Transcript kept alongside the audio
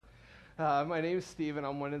My name is Stephen.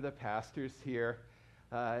 I'm one of the pastors here.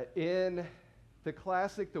 In the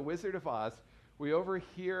classic The Wizard of Oz, we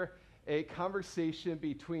overhear a conversation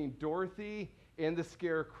between Dorothy and the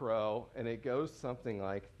Scarecrow, and it goes something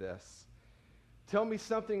like this. "Tell me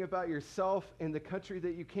something about yourself and the country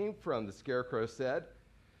that you came from," the Scarecrow said.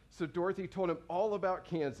 So Dorothy told him all about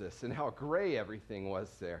Kansas and how gray everything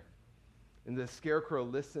was there. And the Scarecrow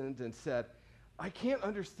listened and said, "I can't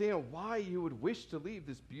understand why you would wish to leave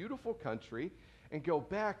this beautiful country and go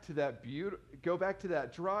back to that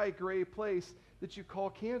dry, gray place that you call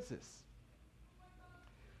Kansas."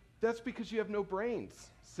 "That's because you have no brains,"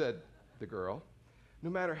 said the girl. "No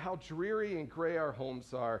matter how dreary and gray our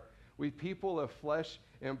homes are, we people of flesh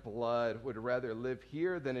and blood would rather live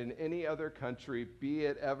here than in any other country, be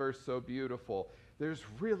it ever so beautiful. There's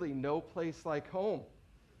really no place like home."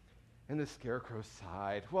 And the Scarecrow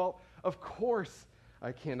sighed. "Well, of course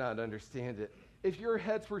I cannot understand it. If your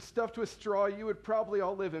heads were stuffed with straw, you would probably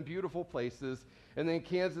all live in beautiful places, and then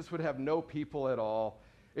Kansas would have no people at all.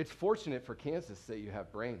 It's fortunate for Kansas that you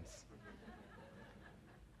have brains."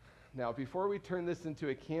 Now, before we turn this into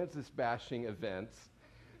a Kansas bashing event,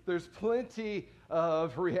 there's plenty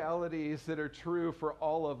of realities that are true for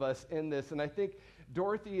all of us in this, and I think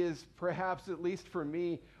Dorothy is perhaps, at least for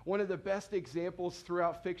me, one of the best examples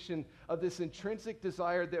throughout fiction of this intrinsic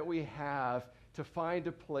desire that we have to find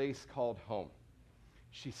a place called home.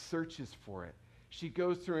 She searches for it. She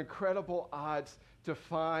goes through incredible odds to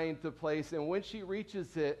find the place, and when she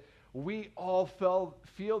reaches it, we all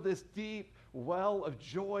feel this deep well of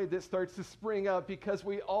joy that starts to spring up, because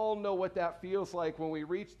we all know what that feels like when we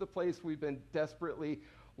reach the place we've been desperately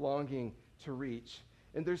longing to reach.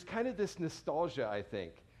 And there's kind of this nostalgia, I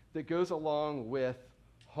think, that goes along with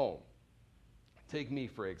home. Take me,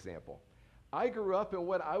 for example. I grew up in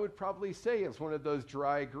what I would probably say is one of those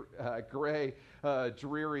dry, gray,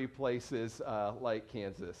 dreary places like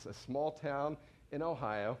Kansas, a small town in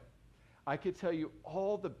Ohio. I could tell you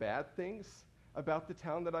all the bad things about the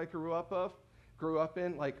town that I grew up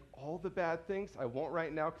in, like all the bad things. I won't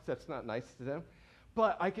right now because that's not nice to them.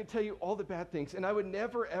 But I could tell you all the bad things, and I would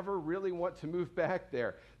never, ever really want to move back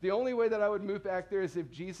there. The only way that I would move back there is if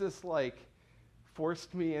Jesus,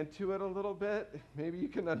 forced me into it a little bit. Maybe you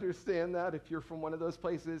can understand that if you're from one of those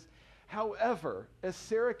places. However, as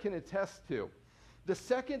Sarah can attest to, the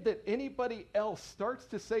second that anybody else starts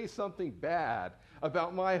to say something bad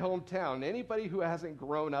about my hometown, anybody who hasn't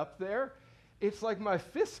grown up there, it's like my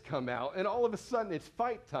fists come out, and all of a sudden it's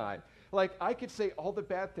fight time. Like, I could say all the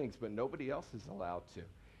bad things, but nobody else is allowed to.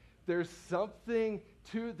 There's something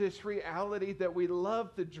to this reality that we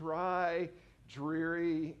love the dry,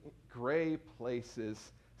 dreary, gray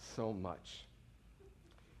places so much.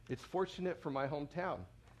 It's fortunate for my hometown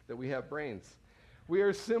that we have brains. We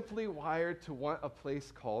are simply wired to want a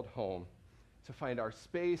place called home, to find our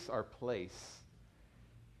space, our place.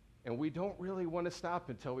 And we don't really want to stop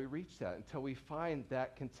until we reach that, until we find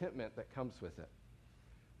that contentment that comes with it.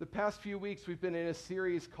 The past few weeks, we've been in a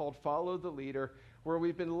series called Follow the Leader, where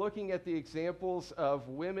we've been looking at the examples of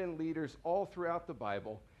women leaders all throughout the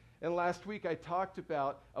Bible. And last week, I talked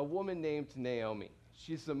about a woman named Naomi.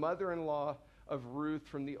 She's the mother-in-law of Ruth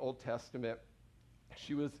from the Old Testament.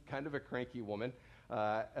 She was kind of a cranky woman,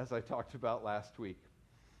 as I talked about last week.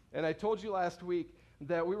 And I told you last week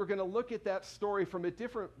that we were going to look at that story from a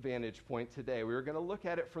different vantage point today. We were going to look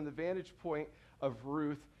at it from the vantage point of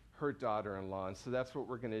Ruth, her daughter-in-law. And so that's what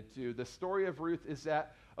we're going to do. The story of Ruth is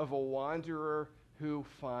that of a wanderer who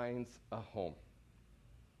finds a home.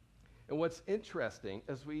 And what's interesting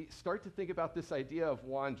as we start to think about this idea of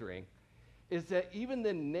wandering is that even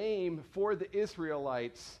the name for the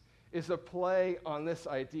Israelites is a play on this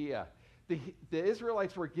idea. The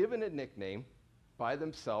Israelites were given a nickname by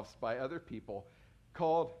themselves, by other people,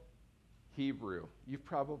 called Hebrew. You've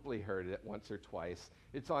probably heard it once or twice.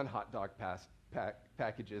 It's on hot dog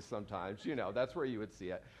packages sometimes. That's where you would see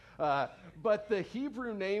it. But the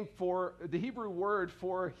Hebrew word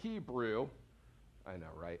for Hebrew, I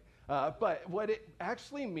know, right? But what it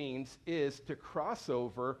actually means is to cross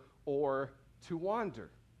over or to wander.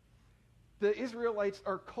 The Israelites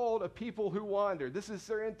are called a people who wander. This is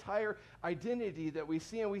their entire identity that we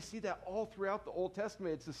see, and we see that all throughout the Old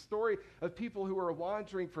Testament. It's a story of people who are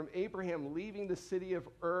wandering from Abraham leaving the city of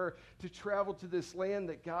Ur to travel to this land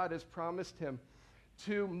that God has promised him,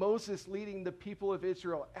 to Moses leading the people of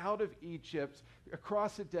Israel out of Egypt,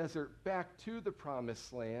 across the desert, back to the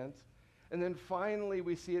promised land. And then finally,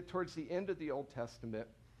 we see it towards the end of the Old Testament,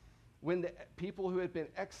 when the people who had been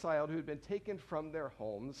exiled, who had been taken from their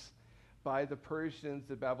homes by the Persians,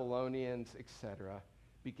 the Babylonians, etc.,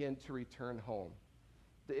 begin to return home.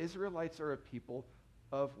 The Israelites are a people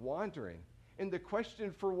of wandering. And the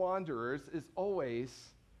question for wanderers is always,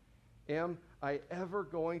 am I ever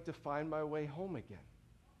going to find my way home again?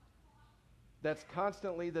 That's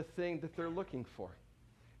constantly the thing that they're looking for.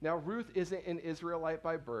 Now, Ruth isn't an Israelite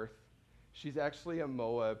by birth. She's actually a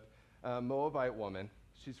Moabite woman.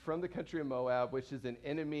 She's from the country of Moab, which is an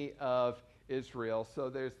enemy of Israel. So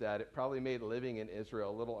there's that. It probably made living in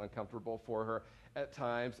Israel a little uncomfortable for her at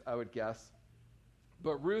times, I would guess.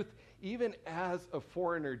 But Ruth, even as a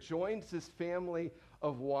foreigner, joins this family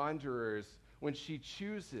of wanderers when she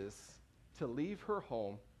chooses to leave her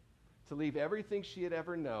home, to leave everything she had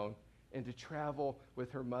ever known, and to travel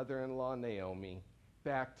with her mother-in-law, Naomi,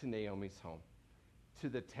 back to Naomi's home, to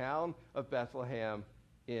the town of Bethlehem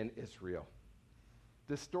in Israel.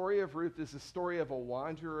 The story of Ruth is the story of a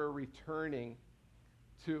wanderer returning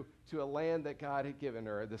to a land that God had given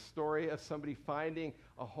her, the story of somebody finding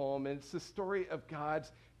a home, and it's the story of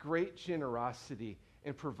God's great generosity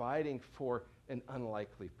in providing for an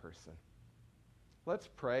unlikely person. Let's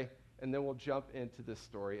pray, and then we'll jump into the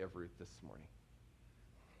story of Ruth this morning.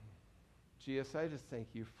 Jesus, I just thank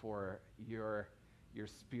you for your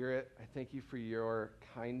spirit. I thank you for your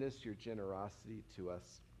kindness, your generosity to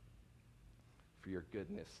us, for your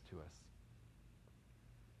goodness to us.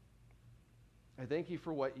 I thank you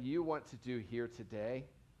for what you want to do here today,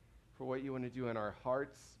 for what you want to do in our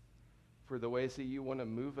hearts, for the ways that you want to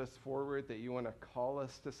move us forward, that you want to call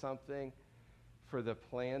us to something, for the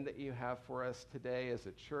plan that you have for us today as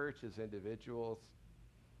a church, as individuals.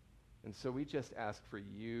 And so we just ask for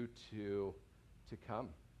you to come.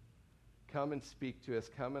 Come and speak to us.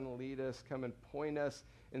 Come and lead us. Come and point us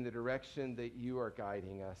in the direction that you are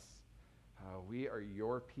guiding us. We are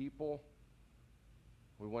your people.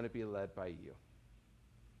 We want to be led by you.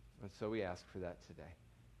 And so we ask for that today.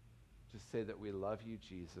 Just say that we love you,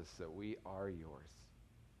 Jesus, that we are yours.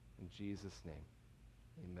 In Jesus' name,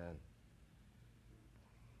 amen.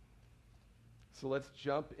 So let's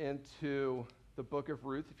jump into the book of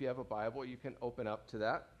Ruth. If you have a Bible, you can open up to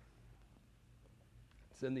that.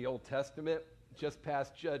 It's in the Old Testament, just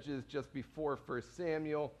past Judges, just before 1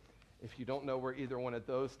 Samuel. If you don't know where either one of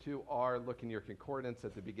those two are, look in your concordance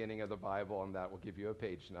at the beginning of the Bible, and that will give you a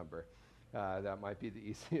page number. That might be the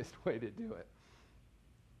easiest way to do it.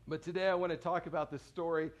 But today I want to talk about the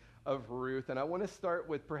story of Ruth, and I want to start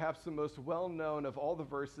with perhaps the most well-known of all the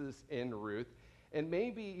verses in Ruth, and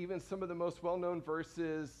maybe even some of the most well-known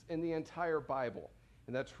verses in the entire Bible,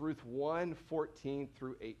 and that's Ruth 1:14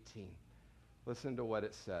 through 18. Listen to what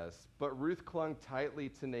it says. But Ruth clung tightly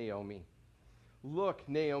to Naomi. Look,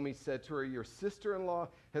 Naomi said to her, your sister-in-law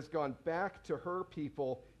has gone back to her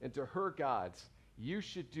people and to her gods. You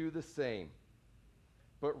should do the same.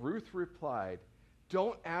 But Ruth replied,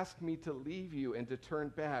 don't ask me to leave you and to turn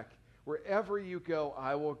back. Wherever you go,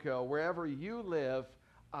 I will go. Wherever you live,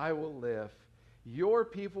 I will live. Your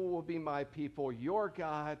people will be my people. Your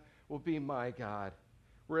God will be my God.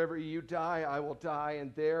 Wherever you die, I will die,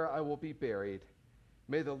 and there I will be buried.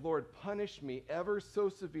 May the Lord punish me ever so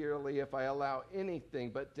severely if I allow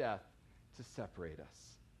anything but death to separate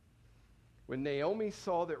us. When Naomi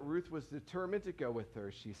saw that Ruth was determined to go with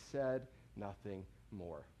her, she said nothing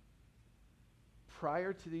more.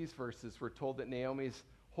 Prior to these verses, we're told that Naomi's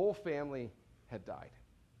whole family had died.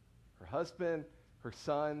 Her husband, her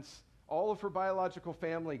sons, all of her biological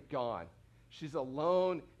family gone. She's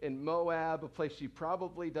alone in Moab, a place she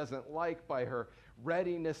probably doesn't like by her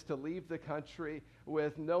readiness to leave the country,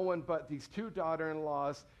 with no one but these two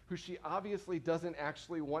daughter-in-laws who she obviously doesn't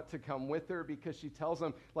actually want to come with her because she tells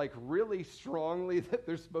them like really strongly that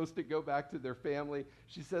they're supposed to go back to their family.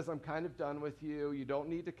 She says, I'm kind of done with you. You don't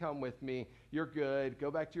need to come with me. You're good.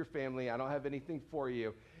 Go back to your family. I don't have anything for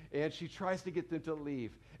you. And she tries to get them to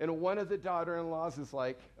leave. And one of the daughter-in-laws is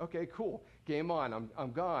like, okay, cool, game on,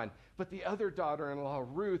 I'm gone. But the other daughter-in-law,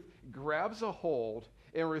 Ruth, grabs a hold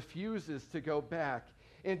and refuses to go back.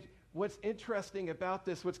 And what's interesting about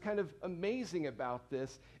this, what's kind of amazing about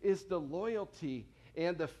this, is the loyalty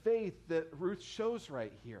and the faith that Ruth shows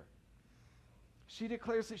right here. She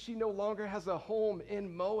declares that she no longer has a home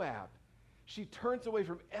in Moab. She turns away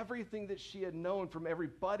from everything that she had known, from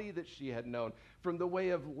everybody that she had known, from the way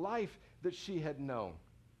of life that she had known.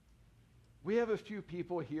 We have a few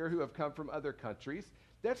people here who have come from other countries.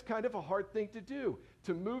 That's kind of a hard thing to do,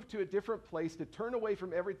 to move to a different place, to turn away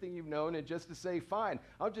from everything you've known and just to say, fine,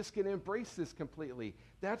 I'm just going to embrace this completely.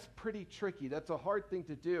 That's pretty tricky. That's a hard thing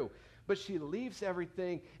to do. But she leaves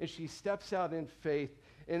everything and she steps out in faith.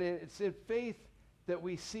 And it's in faith that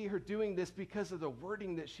we see her doing this because of the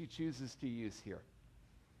wording that she chooses to use here.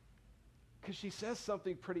 Because she says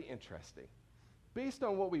something pretty interesting. Based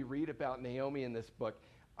on what we read about Naomi in this book,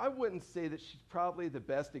 I wouldn't say that she's probably the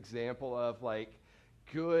best example of like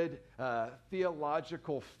good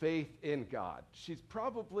theological faith in God. She's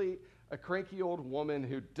probably a cranky old woman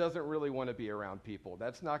who doesn't really want to be around people.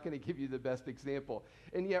 That's not going to give you the best example.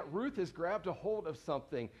 And yet Ruth has grabbed a hold of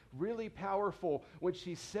something really powerful when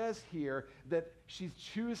she says here that she's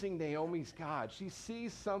choosing Naomi's God. She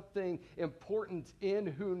sees something important in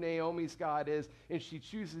who Naomi's God is, and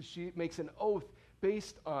she makes an oath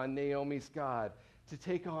based on Naomi's God to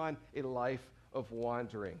take on a life of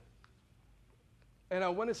wandering. And I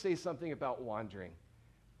want to say something about wandering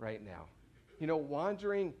right now. You know,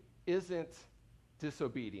 wandering isn't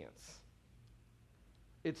disobedience.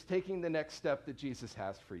 It's taking the next step that Jesus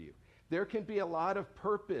has for you. There can be a lot of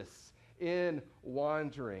purpose in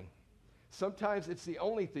wandering. Sometimes it's the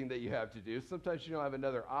only thing that you have to do. Sometimes you don't have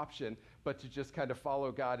another option but to just kind of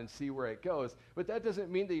follow God and see where it goes. But that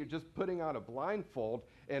doesn't mean that you're just putting on a blindfold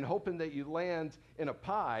and hoping that you land in a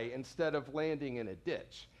pie instead of landing in a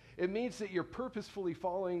ditch. It means that you're purposefully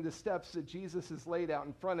following the steps that Jesus has laid out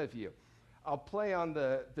in front of you. I'll play on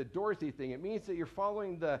the Dorothy thing. It means that you're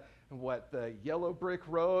following the yellow brick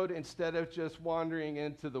road instead of just wandering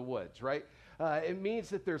into the woods, right? It means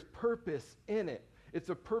that there's purpose in it. It's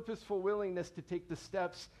a purposeful willingness to take the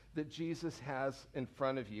steps that Jesus has in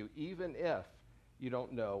front of you, even if you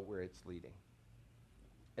don't know where it's leading.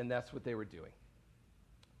 And that's what they were doing.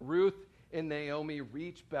 Ruth and Naomi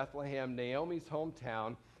reach Bethlehem, Naomi's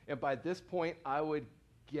hometown, and by this point, I would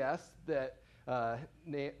guess that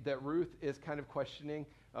that Ruth is kind of questioning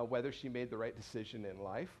whether she made the right decision in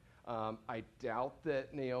life. I doubt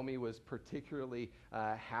that Naomi was particularly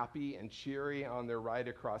happy and cheery on their ride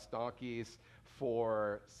across donkeys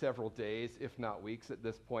for several days, if not weeks at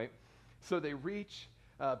this point. So they reach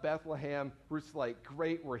Bethlehem. Ruth's like,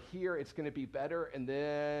 great, we're here. It's going to be better. And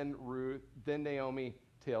then Naomi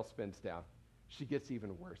tail spins down. She gets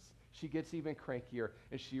even worse. She gets even crankier,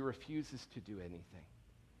 and she refuses to do anything.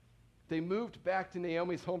 They moved back to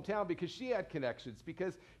Naomi's hometown because she had connections,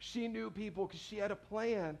 because she knew people, because she had a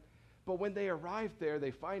plan. But when they arrived there,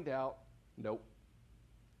 they find out, nope,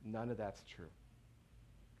 none of that's true.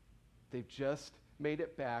 They've just made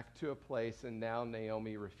it back to a place, and now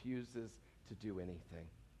Naomi refuses to do anything.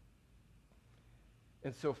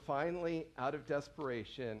 And so finally, out of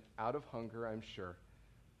desperation, out of hunger, I'm sure,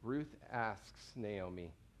 Ruth asks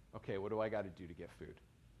Naomi, okay, what do I got to do to get food?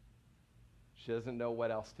 She doesn't know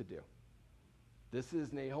what else to do. This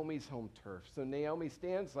is Naomi's home turf. So Naomi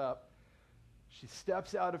stands up. She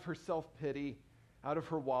steps out of her self-pity, out of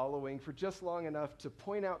her wallowing for just long enough to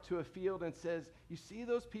point out to a field and says, you see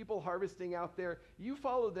those people harvesting out there? You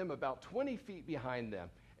follow them about 20 feet behind them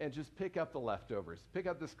and just pick up the leftovers, pick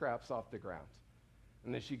up the scraps off the ground.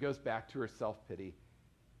 And then she goes back to her self-pity,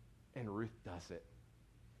 and Ruth does it.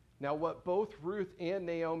 Now, what both Ruth and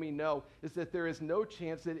Naomi know is that there is no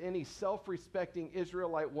chance that any self-respecting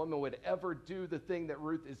Israelite woman would ever do the thing that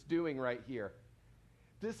Ruth is doing right here.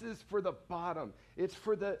 This is for the bottom. It's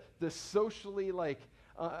for the socially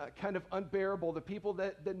kind of unbearable, the people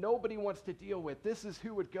that nobody wants to deal with. This is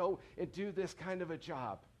who would go and do this kind of a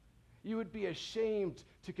job. You would be ashamed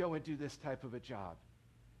to go and do this type of a job.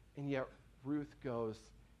 And yet Ruth goes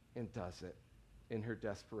and does it in her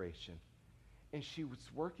desperation. And she was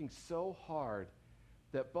working so hard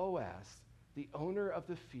that Boaz, the owner of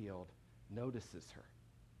the field, notices her.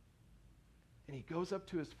 And he goes up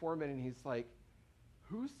to his foreman and he's like,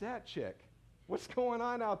 who's that chick? What's going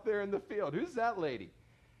on out there in the field? Who's that lady?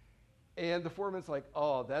 And the foreman's like,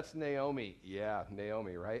 oh, that's Naomi. Yeah,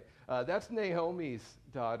 Naomi, right? That's Naomi's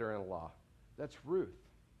daughter-in-law. That's Ruth.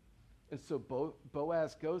 And so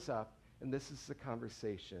Boaz goes up, and this is the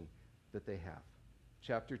conversation that they have.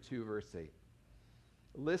 Chapter 2, verse 8.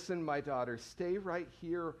 Listen, my daughter, stay right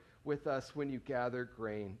here with us when you gather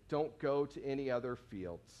grain. Don't go to any other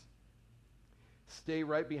fields. Stay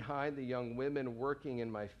right behind the young women working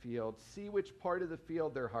in my field. See which part of the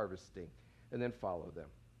field they're harvesting, and then follow them.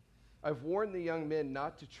 I've warned the young men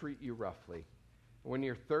not to treat you roughly. When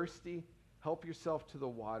you're thirsty, help yourself to the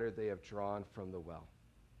water they have drawn from the well.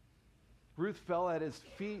 Ruth fell at his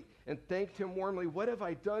feet and thanked him warmly. What have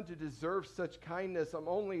I done to deserve such kindness? I'm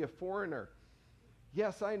only a foreigner.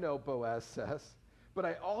 Yes, I know, Boaz says, but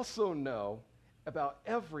I also know about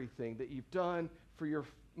everything that you've done for your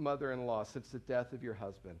mother-in-law since the death of your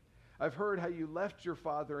husband. I've heard how you left your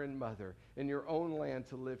father and mother in your own land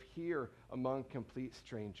to live here among complete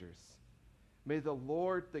strangers. May the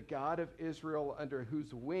Lord, the God of Israel, under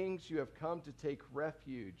whose wings you have come to take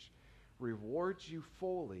refuge, reward you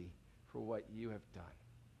fully for what you have done.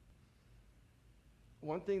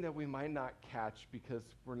 One thing that we might not catch because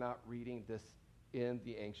we're not reading this in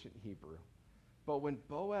the ancient Hebrew, But when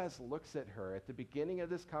Boaz looks at her at the beginning of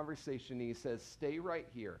this conversation, he says, "Stay right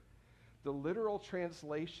here." The literal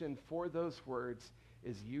translation for those words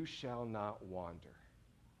is, "You shall not wander."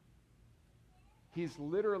 He's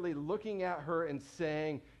literally looking at her and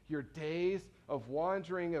saying, your days of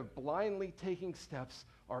wandering, of blindly taking steps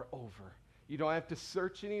are over. You don't have to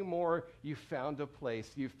search anymore. You found a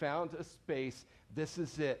place. You found a space. This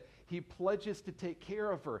is it. He pledges to take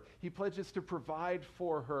care of her. He pledges to provide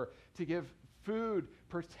for her, to give food,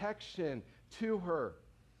 protection to her.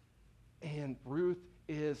 And Ruth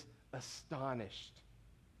is astonished.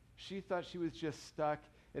 She thought she was just stuck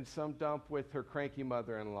in some dump with her cranky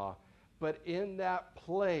mother-in-law. But in that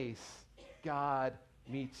place, God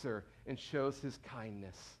meets her and shows his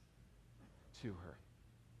kindness to her.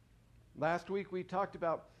 Last week we talked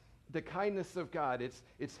about the kindness of God.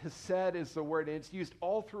 It's hesed is the word, and it's used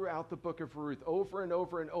all throughout the book of Ruth, over and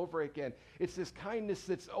over and over again. It's this kindness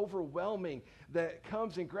that's overwhelming, that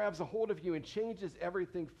comes and grabs a hold of you and changes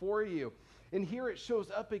everything for you. And here it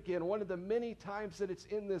shows up again, one of the many times that it's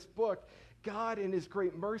in this book. God, in his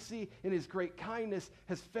great mercy and his great kindness,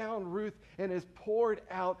 has found Ruth and has poured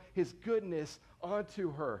out his goodness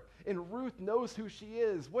onto her. And Ruth knows who she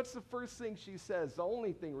is. What's the first thing she says? The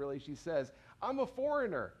only thing really she says, "I'm a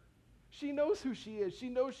foreigner." She knows who she is. She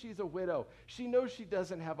knows she's a widow. She knows she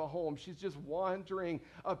doesn't have a home. She's just wandering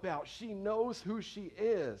about. She knows who she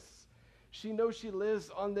is. She knows she lives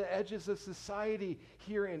on the edges of society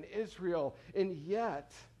here in Israel. And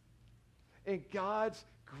yet, in God's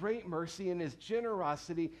great mercy and his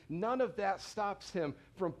generosity, none of that stops him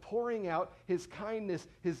from pouring out his kindness,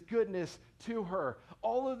 his goodness to her.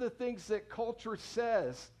 All of the things that culture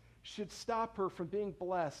says should stop her from being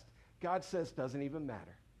blessed, God says doesn't even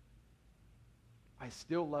matter. I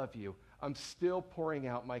still love you. I'm still pouring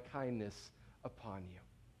out my kindness upon you.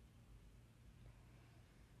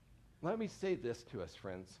 Let me say this to us,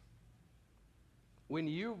 friends. When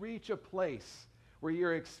you reach a place where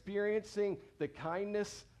you're experiencing the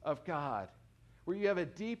kindness of God, where you have a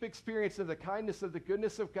deep experience of the kindness of the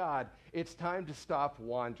goodness of God, it's time to stop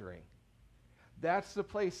wandering. That's the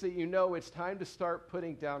place that you know it's time to start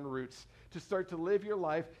putting down roots, to start to live your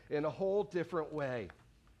life in a whole different way.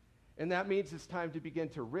 And that means it's time to begin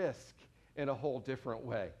to risk in a whole different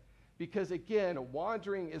way. Because again,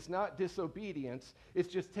 wandering is not disobedience. It's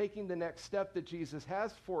just taking the next step that Jesus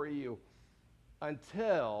has for you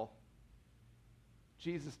until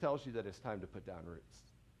Jesus tells you that it's time to put down roots.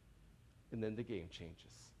 And then the game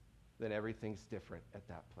changes. Then everything's different at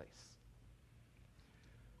that place.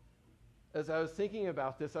 As I was thinking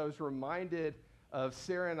about this, I was reminded of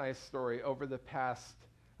Sarah and I's story over the past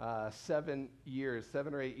 7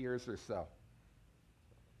 or 8 years or so.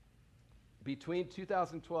 Between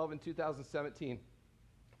 2012 and 2017,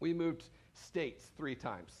 we moved states 3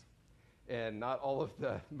 times. And not all of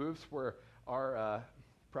the moves were our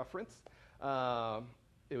preference.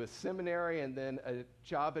 It was seminary and then a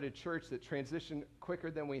job at a church that transitioned quicker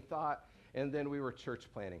than we thought, and then we were church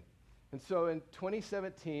planning. And so in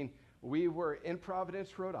 2017, we were in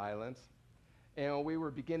Providence, Rhode Island, and we were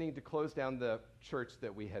beginning to close down the church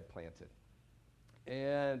that we had planted.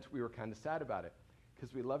 And we were kind of sad about it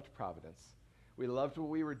because we loved Providence. We loved what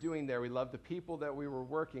we were doing there. We loved the people that we were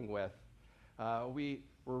working with. We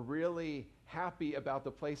were really happy about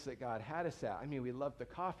the place that God had us at. I mean, we loved the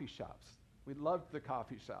coffee shops. We loved the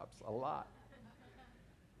coffee shops a lot.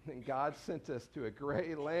 And God sent us to a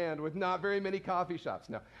great land with not very many coffee shops.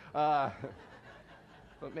 No.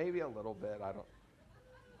 But maybe a little bit. I don't.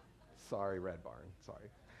 Sorry, Red Barn. Sorry.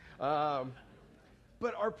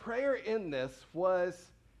 But our prayer in this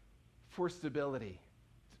was for stability,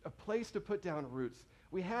 a place to put down roots.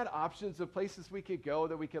 We had options of places we could go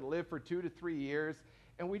that we could live for 2 to 3 years,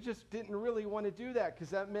 and we just didn't really want to do that because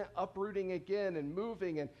that meant uprooting again and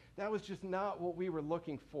moving, and that was just not what we were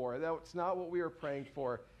looking for. That was not what we were praying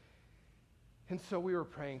for. And so we were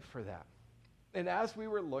praying for that. And as we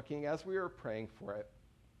were looking, as we were praying for it,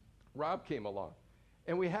 Rob came along.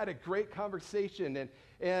 And we had a great conversation,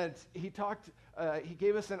 and he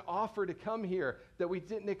gave us an offer to come here that we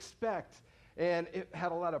didn't expect. And it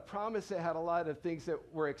had a lot of promise. It had a lot of things that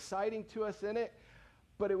were exciting to us in it.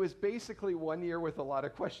 But it was basically 1 year with a lot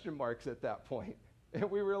of question marks at that point. And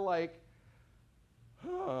we were like,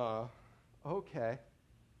 okay.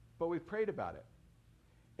 But we prayed about it.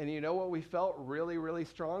 And you know what we felt really, really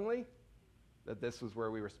strongly? That this was where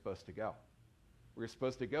we were supposed to go. We were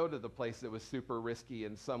supposed to go to the place that was super risky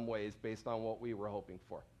in some ways based on what we were hoping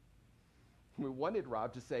for. We wanted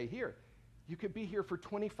Rob to say, here, you could be here for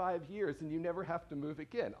 25 years and you never have to move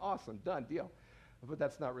again. Awesome, done, deal. But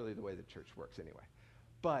that's not really the way the church works anyway.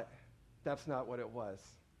 But that's not what it was.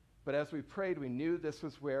 But as we prayed, we knew this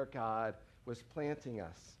was where God was planting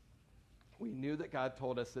us. We knew that God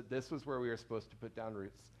told us that this was where we were supposed to put down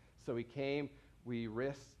roots. So we came, we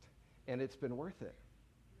risked, and it's been worth it.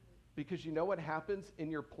 Because you know what happens in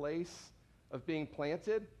your place of being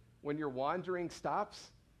planted when your wandering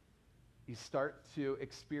stops? You start to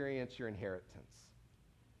experience your inheritance.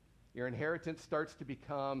 Your inheritance starts to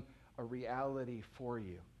become a reality for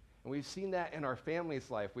you. And we've seen that in our family's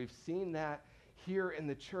life. We've seen that here in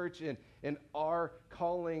the church, in our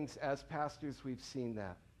callings as pastors, we've seen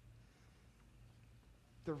that.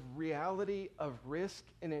 The reality of risk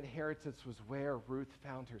and inheritance was where Ruth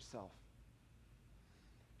found herself.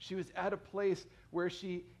 She was at a place where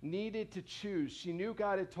she needed to choose. She knew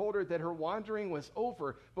God had told her that her wandering was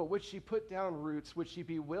over, but would she put down roots? Would she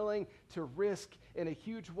be willing to risk in a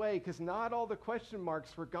huge way? Because not all the question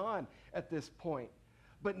marks were gone at this point.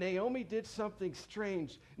 But Naomi did something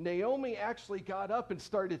strange. Naomi actually got up and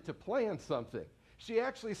started to plan something. She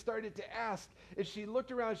actually started to ask, and she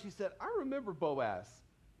looked around and she said, I remember Boaz.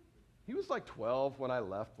 He was like 12 when I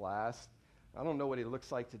left last. I don't know what he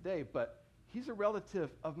looks like today, but he's a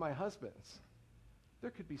relative of my husband's.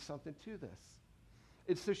 There could be something to this.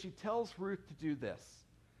 And so she tells Ruth to do this.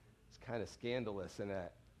 It's kind of scandalous in an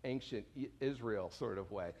ancient Israel sort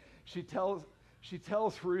of way. She tells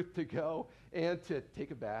Ruth to go and to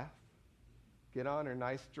take a bath, get on her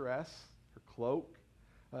nice dress, her cloak.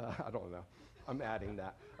 I don't know. I'm adding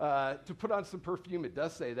that. To put on some perfume, it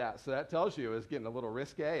does say that. So that tells you it's getting a little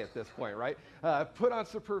risque at this point, right? Put on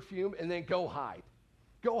some perfume and then go hide.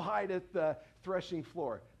 Go hide at the threshing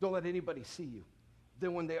floor. Don't let anybody see you.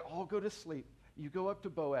 Then when they all go to sleep, you go up to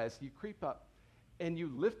Boaz, you creep up, and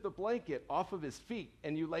you lift the blanket off of his feet,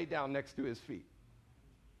 and you lay down next to his feet.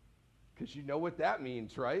 Because you know what that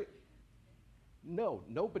means, right? No,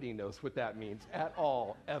 nobody knows what that means at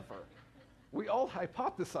all, ever. We all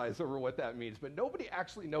hypothesize over what that means, but nobody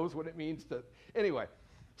actually knows what it means to... Anyway,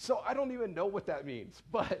 so I don't even know what that means,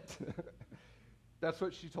 but that's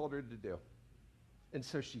what she told her to do. And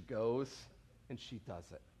so she goes and she does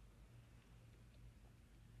it.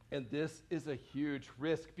 And this is a huge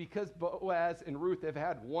risk because Boaz and Ruth have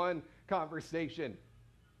had one conversation.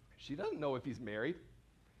 She doesn't know if he's married.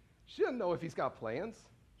 She doesn't know if he's got plans.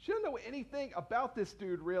 She doesn't know anything about this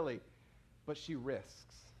dude, really. But she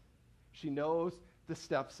risks. She knows the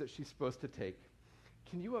steps that she's supposed to take.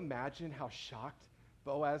 Can you imagine how shocked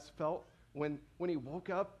Boaz felt when he woke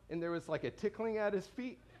up and there was like a tickling at his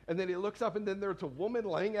feet? And then he looks up and then there's a woman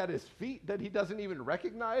laying at his feet that he doesn't even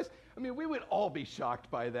recognize. I mean, we would all be shocked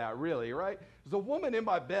by that, really, right? There's a woman in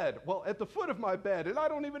my bed, well, at the foot of my bed, and I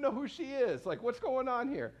don't even know who she is. Like, what's going on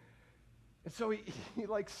here? And so he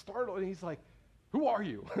like startled, and he's like, who are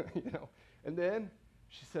you? And then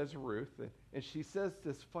she says, Ruth, and she says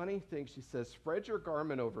this funny thing. She says, spread your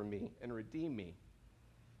garment over me and redeem me.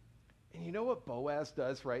 And you know what Boaz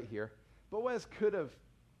does right here? Boaz could have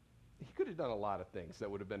done a lot of things that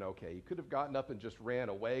would have been okay. He could have gotten up and just ran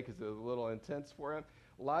away because it was a little intense for him.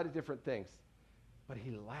 A lot of different things. But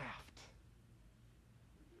he laughed.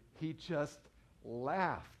 He just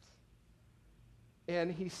laughed.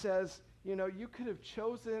 And he says, you could have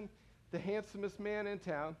chosen the handsomest man in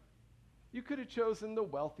town. You could have chosen the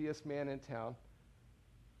wealthiest man in town,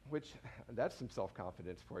 which that's some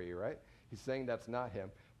self-confidence for you, right? He's saying that's not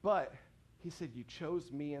him. But he said, you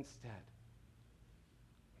chose me instead.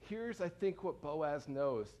 Here's, I think, what Boaz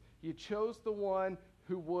knows. You chose the one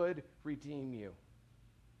who would redeem you.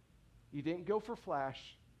 You didn't go for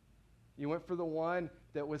flash. You went for the one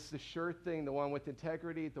that was the sure thing, the one with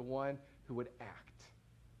integrity, the one who would act.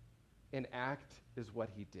 And act is what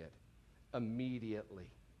he did immediately.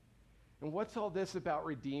 And what's all this about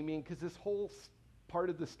redeeming? Because this whole part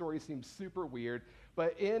of the story seems super weird.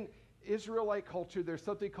 But in Israelite culture, there's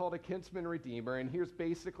something called a kinsman redeemer, and here's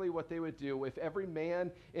basically what they would do. If every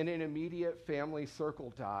man in an immediate family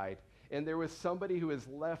circle died, and there was somebody who was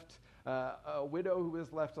left, a widow who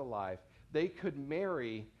was left alive, they could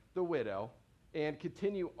marry the widow and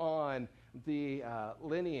continue on the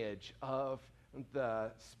lineage of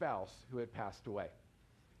the spouse who had passed away.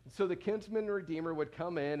 So the kinsman redeemer would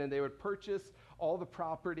come in and they would purchase all the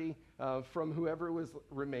property from whoever was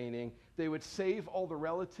remaining. They would save all the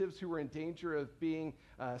relatives who were in danger of being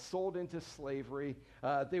sold into slavery.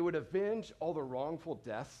 They would avenge all the wrongful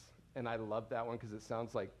deaths. And I love that one because it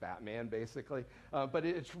sounds like Batman, basically. But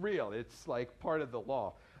it's real. It's like part of the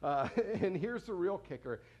law. And here's the real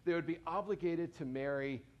kicker. They would be obligated to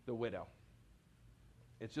marry the widow.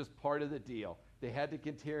 It's just part of the deal. They had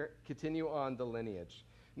to continue on the lineage.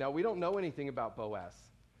 Now, we don't know anything about Boaz.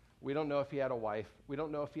 We don't know if he had a wife. We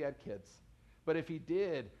don't know if he had kids. But if he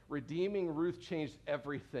did, redeeming Ruth changed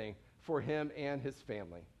everything for him and his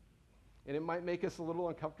family. And it might make us a little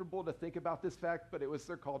uncomfortable to think about this fact, but it was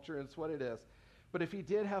their culture and it's what it is. But if he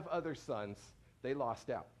did have other sons, they lost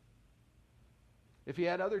out. If he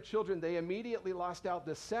had other children, they immediately lost out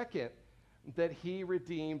the second that he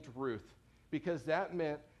redeemed Ruth, because that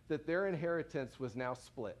meant that their inheritance was now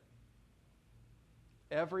split.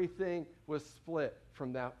 Everything was split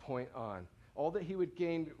from that point on. All that he would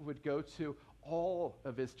gain would go to all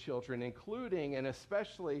of his children, including and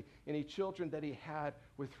especially any children that he had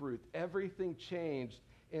with Ruth. Everything changed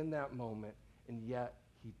in that moment, and yet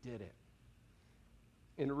he did it.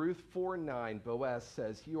 In Ruth 4:9, Boaz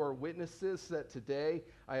says, "You are witnesses that today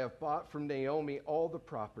I have bought from Naomi all the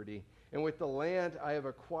property, and with the land I have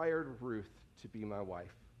acquired Ruth to be my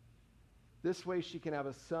wife. This way she can have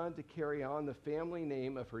a son to carry on the family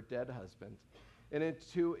name of her dead husband, and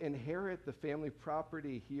to inherit the family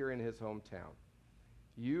property here in his hometown.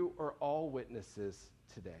 You are all witnesses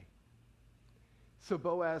today." So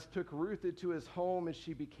Boaz took Ruth into his home, and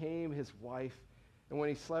she became his wife. And when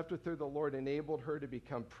he slept with her, the Lord enabled her to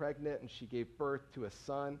become pregnant, and she gave birth to a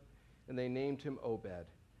son, and they named him Obed.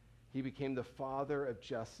 He became the father of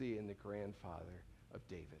Jesse and the grandfather of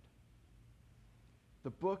David. The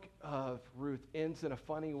book of Ruth ends in a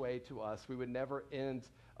funny way to us. We would never end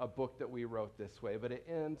a book that we wrote this way, but it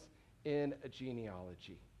ends in a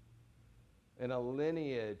genealogy, in a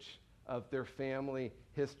lineage of their family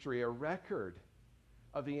history, a record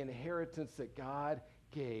of the inheritance that God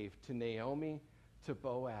gave to Naomi, to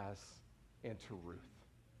Boaz, and to Ruth.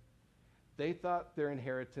 They thought their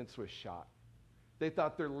inheritance was shot. They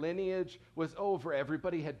thought their lineage was over.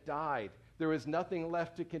 Everybody had died. There was nothing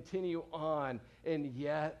left to continue on, and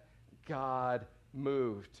yet God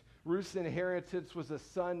moved. Ruth's inheritance was a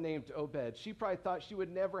son named Obed. She probably thought she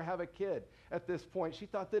would never have a kid at this point. She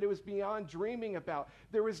thought that it was beyond dreaming about.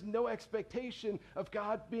 There was no expectation of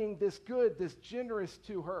God being this good, this generous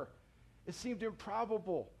to her. It seemed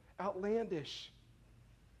improbable, outlandish.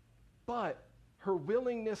 But her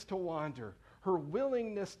willingness to wander, her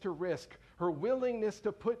willingness to risk, her willingness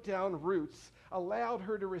to put down roots allowed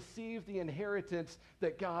her to receive the inheritance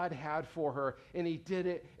that God had for her, and he did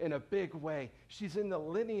it in a big way. She's in the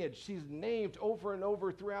lineage. She's named over and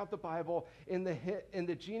over throughout the Bible in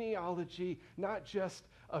the genealogy, not just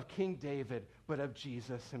of King David, but of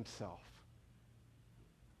Jesus himself.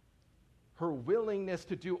 Her willingness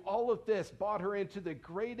to do all of this brought her into the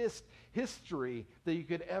greatest history that you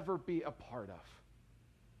could ever be a part of.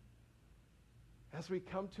 As we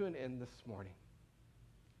come to an end this morning,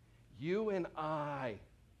 you and I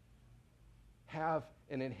have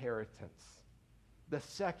an inheritance the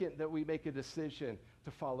second that we make a decision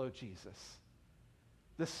to follow Jesus.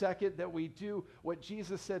 The second that we do what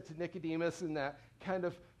Jesus said to Nicodemus in that kind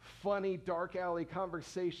of funny, dark alley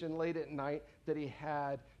conversation late at night that he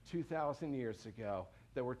had 2,000 years ago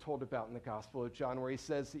that we're told about in the Gospel of John, where he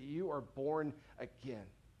says that you are born again.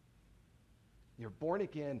 You're born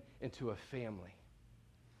again into a family.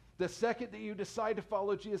 The second that you decide to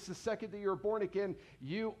follow Jesus, the second that you're born again,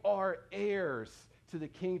 you are heirs to the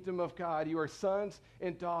kingdom of God. You are sons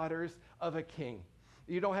and daughters of a king.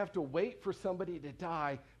 You don't have to wait for somebody to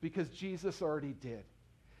die because Jesus already did.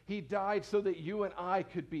 He died so that you and I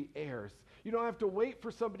could be heirs. You don't have to wait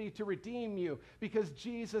for somebody to redeem you because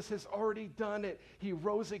Jesus has already done it. He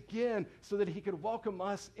rose again so that he could welcome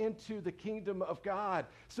us into the kingdom of God,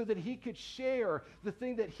 so that he could share the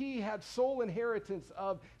thing that he had sole inheritance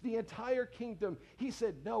of, the entire kingdom. He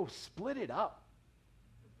said, no, split it up.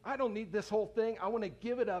 I don't need this whole thing. I want to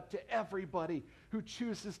give it up to everybody who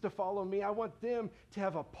chooses to follow me. I want them to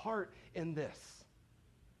have a part in this.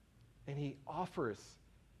 And he offers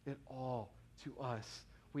it all to us.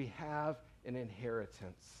 We have an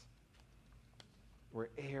inheritance. We're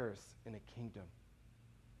heirs in a kingdom.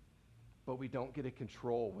 But we don't get to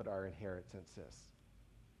control what our inheritance is.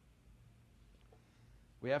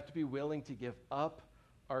 We have to be willing to give up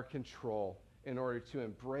our control in order to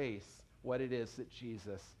embrace what it is that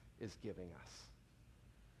Jesus is giving us.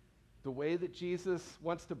 The way that Jesus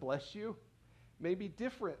wants to bless you may be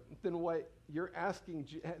different than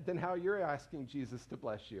how you're asking Jesus to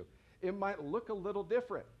bless you. It might look a little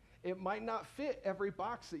different. It might not fit every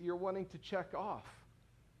box that you're wanting to check off.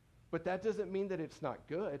 But that doesn't mean that it's not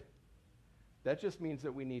good. That just means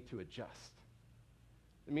that we need to adjust.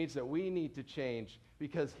 It means that we need to change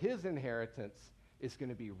because his inheritance is going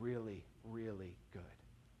to be really, really good.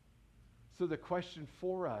 So the question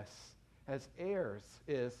for us as heirs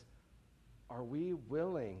is, are we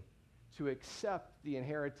willing to accept the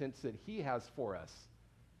inheritance that he has for us,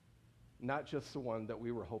 not just the one that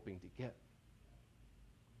we were hoping to get?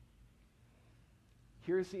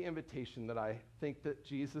 here's the invitation that I think that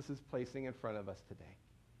Jesus is placing in front of us today,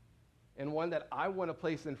 and one that I want to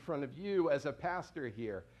place in front of you as a pastor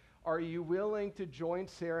here. Are you willing to join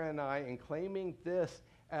Sarah and I in claiming this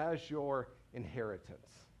as your inheritance?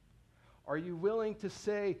 Are you willing to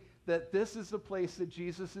say that this is the place that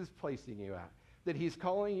Jesus is placing you at, that he's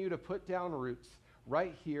calling you to put down roots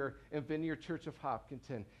right here in Vineyard Church of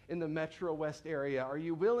Hopkinton, in the Metro West area? Are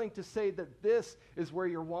you willing to say that this is where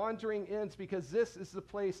your wandering ends, because this is the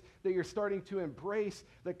place that you're starting to embrace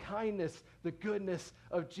the kindness, the goodness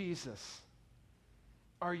of Jesus?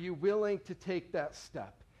 Are you willing to take that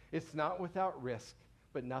step? It's not without risk,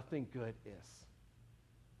 but nothing good is.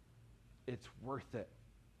 It's worth it.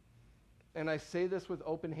 And I say this with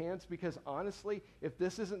open hands because honestly, if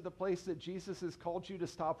this isn't the place that Jesus has called you to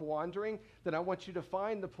stop wandering, then I want you to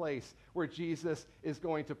find the place where Jesus is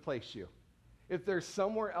going to place you. If there's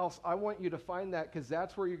somewhere else, I want you to find that, because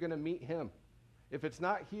that's where you're going to meet him. If it's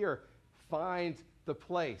not here, find the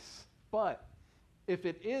place. But if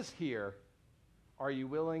it is here, are you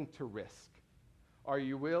willing to risk? Are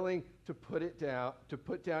you willing to put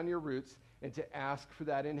down your roots and to ask for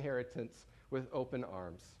that inheritance with open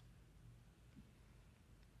arms?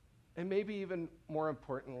 And maybe even more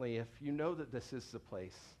importantly, if you know that this is the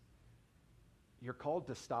place, you're called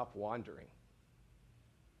to stop wandering.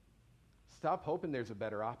 Stop hoping there's a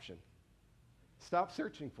better option. Stop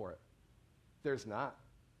searching for it. There's not.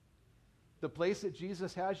 The place that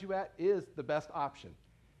Jesus has you at is the best option.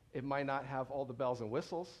 It might not have all the bells and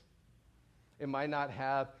whistles. It might not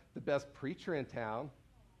have the best preacher in town.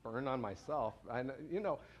 Burn on myself,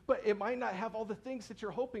 but it might not have all the things that you're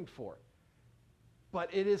hoping for.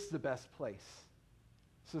 But it is the best place.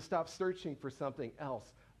 So stop searching for something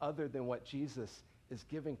else other than what Jesus is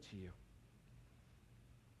giving to you.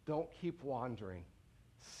 Don't keep wandering.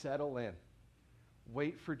 Settle in.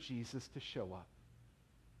 Wait for Jesus to show up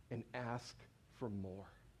and ask for more.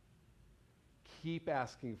 Keep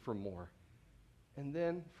asking for more. And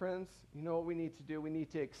then, friends, you know what we need to do? We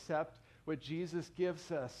need to accept what Jesus gives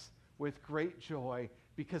us with great joy,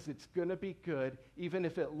 because it's going to be good. Even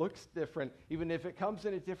if it looks different, even if it comes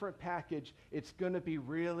in a different package, it's going to be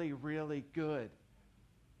really, really good.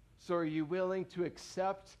 So are you willing to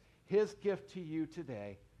accept his gift to you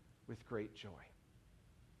today with great joy?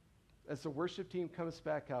 As the worship team comes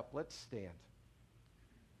back up, let's stand.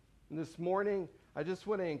 And this morning, I just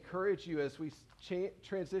want to encourage you as we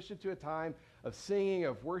transition to a time of singing,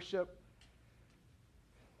 of worship,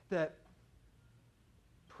 that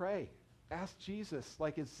pray. Ask Jesus,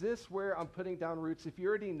 is this where I'm putting down roots? If you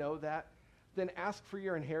already know that, then ask for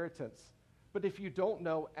your inheritance. But if you don't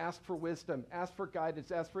know, ask for wisdom, ask for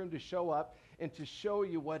guidance, ask for him to show up and to show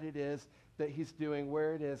you what it is that he's doing,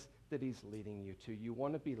 where it is that he's leading you to. You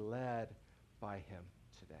want to be led by him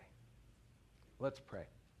today. Let's pray.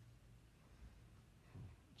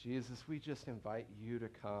 Jesus, we just invite you to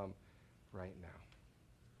come right now.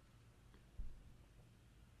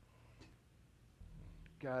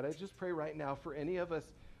 God, I just pray right now for any of us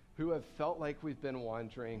who have felt like we've been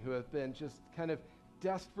wandering, who have been just kind of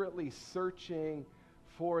desperately searching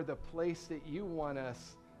for the place that you want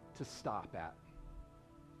us to stop at.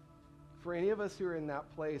 For any of us who are in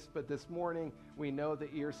that place, but this morning we know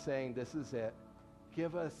that you're saying this is it.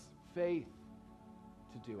 Give us faith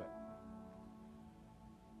to do it.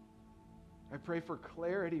 I pray for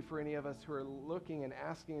clarity for any of us who are looking and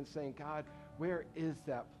asking and saying, God, where is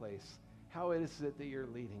that place? How is it that you're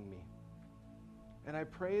leading me? And I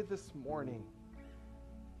pray this morning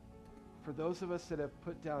for those of us that have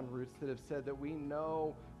put down roots, that have said that we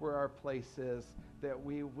know where our place is, that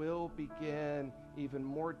we will begin even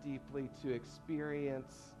more deeply to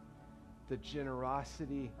experience the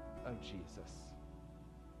generosity of Jesus.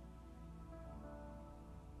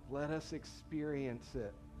 Let us experience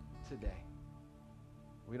it today.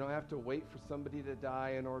 We don't have to wait for somebody to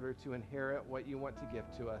die in order to inherit what you want to give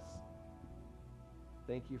to us.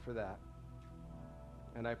 Thank you for that.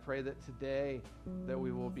 And I pray that today that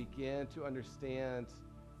we will begin to understand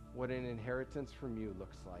what an inheritance from you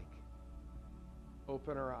looks like.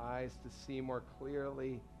 Open our eyes to see more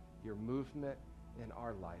clearly your movement in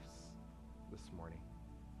our lives this morning.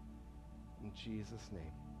 In Jesus'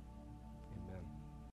 name.